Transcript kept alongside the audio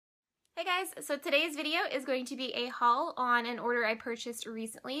Hey guys, so today's video is going to be a haul on an order I purchased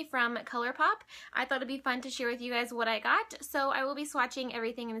recently from ColourPop. I thought it'd be fun to share with you guys what I got, so I will be swatching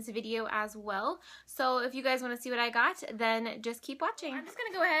everything in this video as well. So if you guys want to see what I got, then just keep watching. I'm just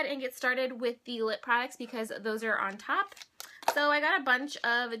going to go ahead and get started with the lip products because those are on top. So I got a bunch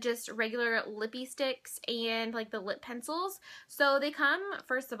of just regular Lippie Stix and like the lip pencils. So they come,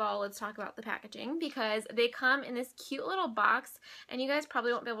 first of all, let's talk about the packaging because they come in this cute little box, and you guys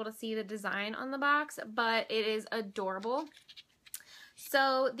probably won't be able to see the design on the box, but it is adorable.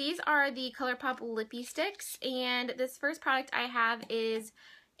 So these are the ColourPop Lippie Stix, and this first product I have is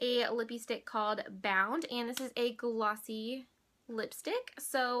a Lippie stick called Bound, and this is a glossy lipstick.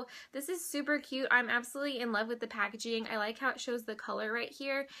 So this is super cute. I'm absolutely in love with the packaging. I like how it shows the color right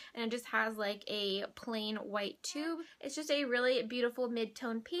here, and it just has like a plain white tube. It's just a really beautiful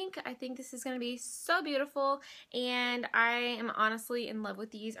mid-tone pink. I think this is going to be so beautiful, and I am honestly in love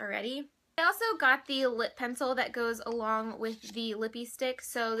with these already. I also got the lip pencil that goes along with the Lippie stick,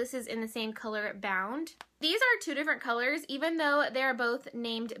 so this is in the same color, Bound. These are two different colors, even though they're both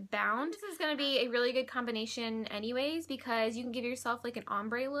named Bound. This is going to be a really good combination anyways, because you can give yourself like an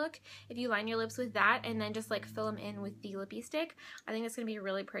ombre look if you line your lips with that and then just like fill them in with the Lippie stick. I think it's going to be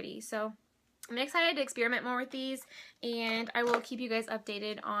really pretty. So I'm excited to experiment more with these, and I will keep you guys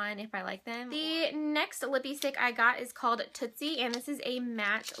updated on if I like them. The next Lippie stick I got is called Tootsi, and this is a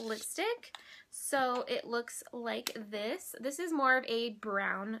matte lipstick. So it looks like this. This is more of a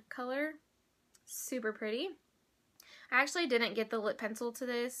brown color. Super pretty. I actually didn't get the lip pencil to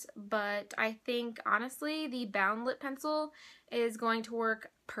this, but I think honestly the Bound lip pencil is going to work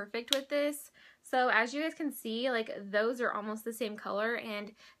perfect with this. So as you guys can see, like those are almost the same color,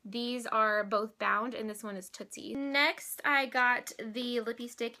 and these are both Bound and this one is Tootsi. Next I got the Lippie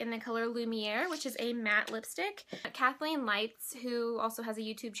stick in the color Lumiere, which is a matte lipstick. Kathleen Lights, who also has a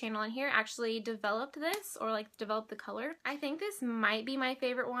YouTube channel on here, actually developed this, or like developed the color. I think this might be my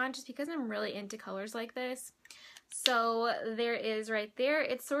favorite one just because I'm really into colors like this. So there is right there.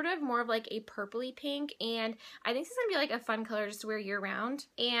 It's sort of more of like a purpley pink, and I think this is going to be like a fun color just to wear year round.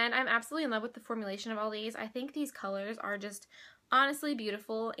 And I'm absolutely in love with the formulation of all these. I think these colors are just honestly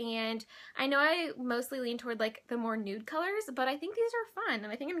beautiful, and I know I mostly lean toward like the more nude colors, but I think these are fun,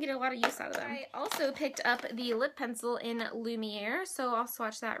 and I think I'm getting a lot of use out of them. I also picked up the lip pencil in Lumiere, so I'll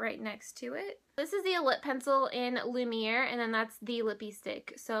swatch that right next to it. This is the lip pencil in Lumiere, and then that's the Lippie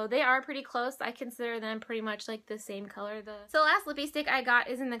stick. So they are pretty close. I consider them pretty much like the same color. So the last Lippie stick I got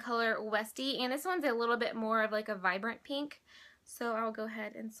is in the color Westie, and this one's a little bit more of like a vibrant pink. So I'll go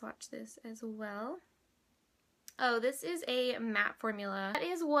ahead and swatch this as well. Oh, this is a matte formula. That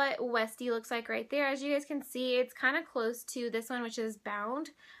is what Westie looks like right there. As you guys can see, it's kind of close to this one, which is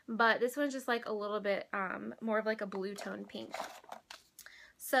Bound, but this one's just like a little bit more of like a blue tone pink.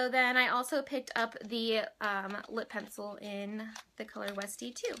 So then I also picked up the lip pencil in the color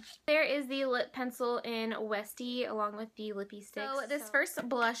Westie too. There is the lip pencil in Westie along with the Lippie Stix. So this first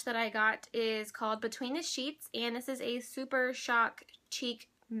blush that I got is called Between the Sheets, and this is a Super Shock Cheek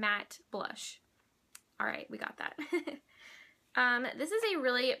Matte Blush. Alright, we got that. This is a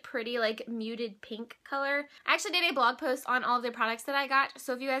really pretty like muted pink color. I actually did a blog post on all of the products that I got,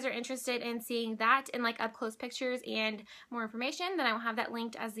 so if you guys are interested in seeing that and like up close pictures and more information, then I will have that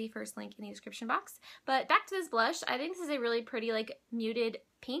linked as the first link in the description box. But back to this blush, I think this is a really pretty like muted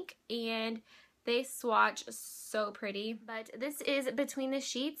pink, and they swatch so pretty. But this is Between the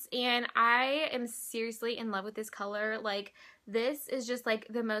Sheets, and I am seriously in love with this color. Like, this is just like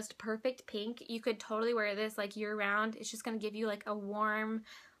the most perfect pink. You could totally wear this like year round. It's just going to give you like a warm,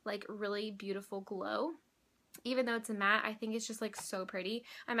 like really beautiful glow. Even though it's a matte, I think it's just like so pretty.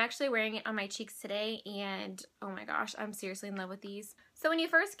 I'm actually wearing it on my cheeks today, and oh my gosh, I'm seriously in love with these. So when you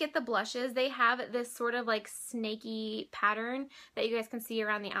first get the blushes, they have this sort of like snaky pattern that you guys can see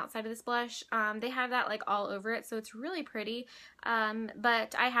around the outside of this blush. They have that like all over it, so it's really pretty.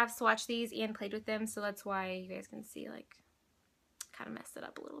 But I have swatched these and played with them, so that's why you guys can see like kind of messed it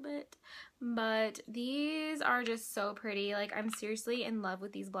up a little bit. But these are just so pretty. Like, I'm seriously in love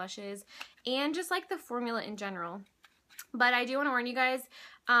with these blushes and just like the formula in general. But I do want to warn you guys,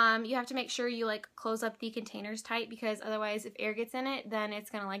 you have to make sure you like close up the containers tight, because otherwise if air gets in it, then it's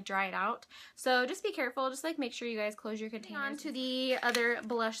gonna like dry it out. So just be careful, just like make sure you guys close your containers. On to the other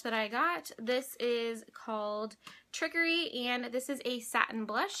blush that I got. This is called Trickery, and this is a satin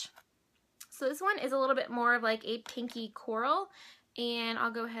blush. So this one is a little bit more of like a pinky coral, and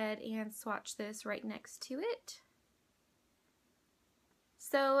I'll go ahead and swatch this right next to it.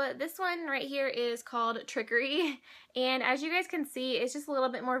 So this one right here is called Trickery, and as you guys can see, it's just a little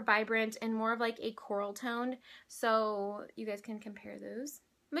bit more vibrant and more of like a coral tone, so you guys can compare those.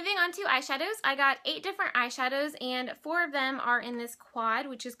 Moving on to eyeshadows, I got 8 different eyeshadows and 4 of them are in this quad,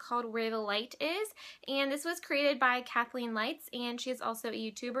 which is called Where the Light Is. And this was created by Kathleen Lights, and she is also a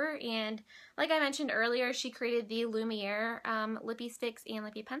YouTuber. And like I mentioned earlier, she created the Lumiere Lippie Stix and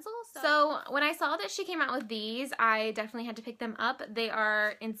Lippie Pencils. So when I saw that she came out with these, I definitely had to pick them up. They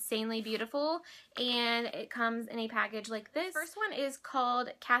are insanely beautiful, and it comes in a package like this. First one is called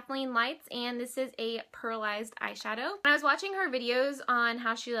Kathleen Lights, and this is a pearlized eyeshadow. When I was watching her videos on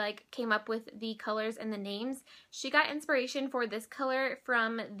how she came up with the colors and the names, she got inspiration for this color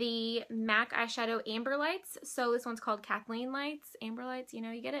from the MAC eyeshadow Amber Lights. So this one's called Kathleen Lights, Amber Lights, you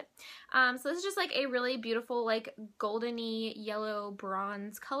know, you get it. So this is just like a really beautiful like goldeny yellow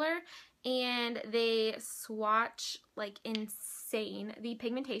bronze color, and they swatch like insane. The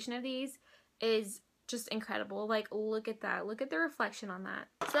pigmentation of these is just incredible. Like, look at that. Look at the reflection on that.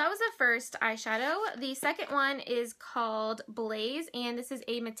 So that was the first eyeshadow. The second one is called Blaze, and this is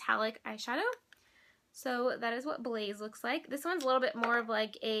a metallic eyeshadow. So that is what Blaze looks like. This one's a little bit more of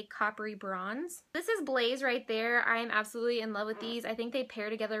like a coppery bronze. This is Blaze right there. I am absolutely in love with these. I think they pair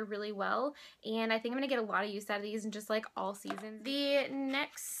together really well, and I think I'm going to get a lot of use out of these in just like all seasons. The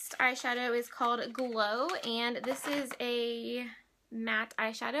next eyeshadow is called Glow, and this is a matte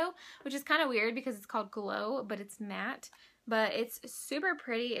eyeshadow, which is kind of weird because it's called Glow, but it's matte. But it's super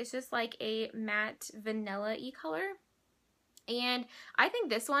pretty. It's just like a matte vanilla-y color. And I think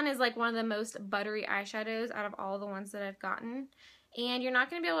this one is like one of the most buttery eyeshadows out of all the ones that I've gotten. And you're not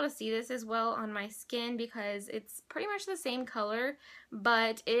going to be able to see this as well on my skin because it's pretty much the same color,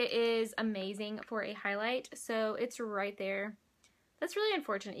 but it is amazing for a highlight. So it's right there. That's really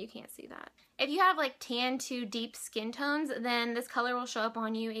unfortunate you can't see that. If you have like tan to deep skin tones, then this color will show up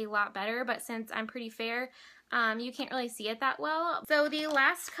on you a lot better, but since I'm pretty fair, you can't really see it that well. So the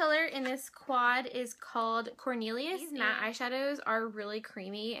last color in this quad is called Cornelious. These matte eyeshadows are really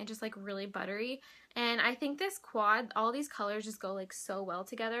creamy and just like really buttery, and I think this quad, all these colors just go like so well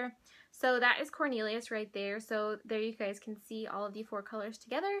together. So that is Cornelious right there. So there you guys can see all of the 4 colors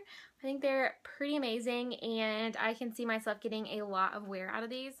together. I think they're pretty amazing, and I can see myself getting a lot of wear out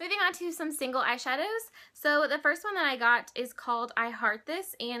of these. Moving on to some single eyeshadows. So the first one that I got is called I Heart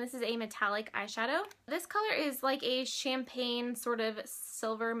This, and this is a metallic eyeshadow. This color is like a champagne sort of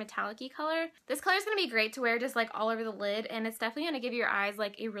silver metallic-y color. This color is going to be great to wear just like all over the lid, and it's definitely going to give your eyes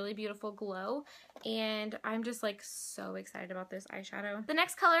like a really beautiful glow, and I'm just like so excited about this eyeshadow. The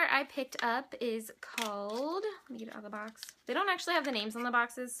next color I picked up is called, let me get it out of the box. They don't actually have the names on the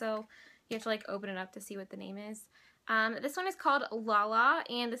boxes, so you have to like open it up to see what the name is. This one is called Lala,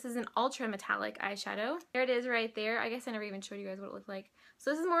 and this is an ultra metallic eyeshadow. There it is right there. I guess I never even showed you guys what it looked like. So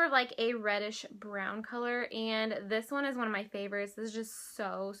this is more of like a reddish brown color, and this one is one of my favorites. This is just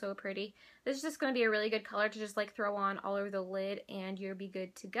so pretty. This is just going to be a really good color to just like throw on all over the lid, and you'll be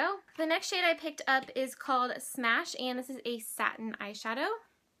good to go. The next shade I picked up is called Smash, and this is a satin eyeshadow.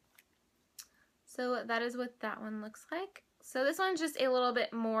 So that is what that one looks like. So this one's just a little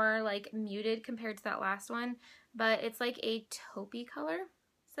bit more like muted compared to that last one, but it's like a taupey color.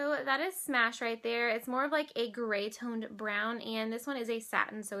 So that is Smash right there. It's more of like a gray toned brown, and this one is a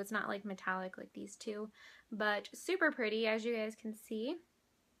satin, so it's not like metallic like these two, but super pretty as you guys can see.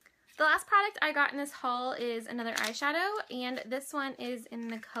 The last product I got in this haul is another eyeshadow, and this one is in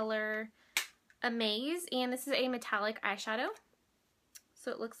the color Amaze, and this is a metallic eyeshadow.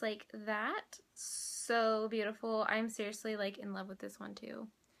 So it looks like that. So beautiful. I'm seriously like in love with this one too.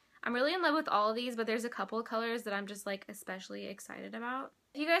 I'm really in love with all of these, but there's a couple of colors that I'm just like especially excited about.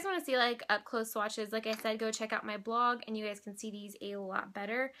 If you guys want to see like up close swatches, like I said, go check out my blog and you guys can see these a lot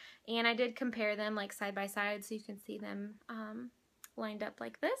better. And I did compare them like side by side so you can see them lined up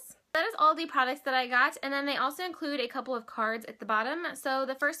like this. That is all the products that I got, and then they also include a couple of cards at the bottom. So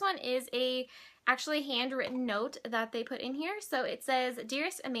the first one is a actually handwritten note that they put in here. So it says,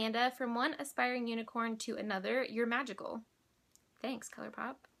 "Dearest Amanda, from one aspiring unicorn to another, you're magical. Thanks,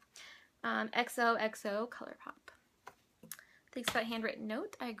 ColourPop. XOXO ColourPop." Thanks for that handwritten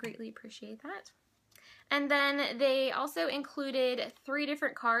note. I greatly appreciate that. And then they also included 3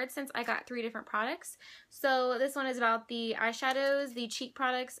 different cards since I got 3 different products. So this one is about the eyeshadows, the cheek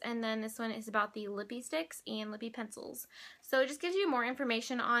products, and then this one is about the Lippie Stix and Lippie Pencils. So it just gives you more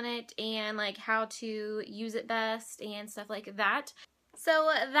information on it and like how to use it best and stuff like that.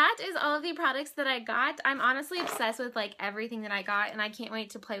 So that is all of the products that I got. I'm honestly obsessed with like everything that I got, and I can't wait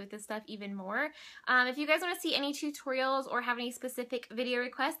to play with this stuff even more. If you guys want to see any tutorials or have any specific video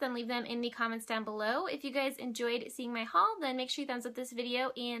requests, then leave them in the comments down below. If you guys enjoyed seeing my haul, then make sure you thumbs up this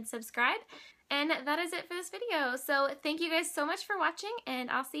video and subscribe. And that is it for this video. So thank you guys so much for watching,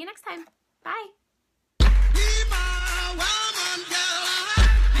 and I'll see you next time. Bye!